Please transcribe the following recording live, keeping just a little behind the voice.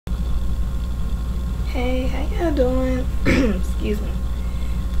Hey, how y'all doing? Excuse me.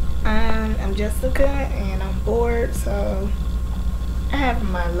 I'm Jessica and I'm bored, so I have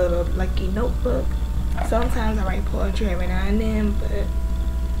my little lucky notebook. Sometimes I write poetry every now and then, but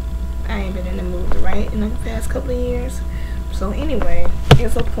I ain't been in the mood to write in the past couple of years. So anyway,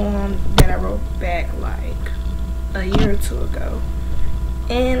 it's a poem that I wrote back like a year or two ago.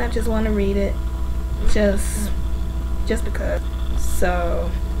 And I just want to read it just because.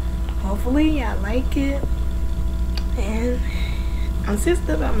 So hopefully y'all like it. And I'm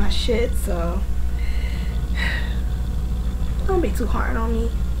sensitive about my shit, so don't be too hard on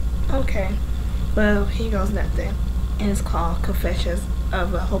me. Okay. Well, here goes nothing. And it's called Confessions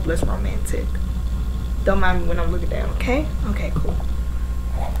of a Hopeless Romantic. Don't mind me when I'm looking down, okay? Okay, cool.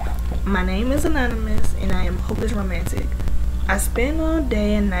 My name is Anonymous and I am hopeless romantic. I spend all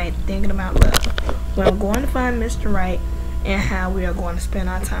day and night thinking about love. When I'm going to find Mr. Right and how we are going to spend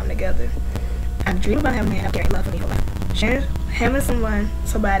our time together. I dream about having a man carry love for me for life. Having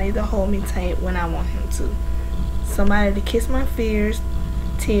somebody to hold me tight when I want him to. Somebody to kiss my fears,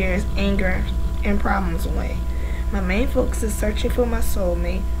 tears, anger, and problems away. My main focus is searching for my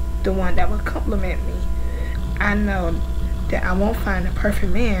soulmate, the one that will compliment me. I know that I won't find a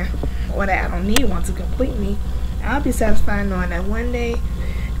perfect man, or that I don't need one to complete me. I'll be satisfied knowing that one day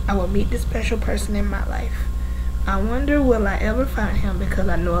I will meet this special person in my life. I wonder will I ever find him, because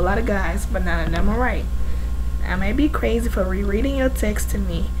I know a lot of guys, but none of them are right. I may be crazy for rereading your text to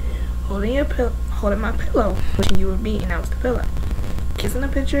me, holding my pillow, wishing you were beating out the pillow, kissing a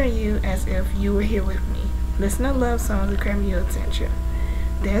picture of you as if you were here with me, listening to love songs that grab your attention.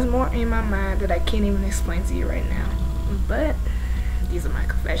 There's more in my mind that I can't even explain to you right now, but these are my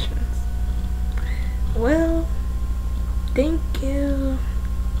confessions. Well, thank you,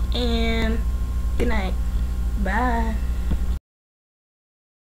 and good night. Bye.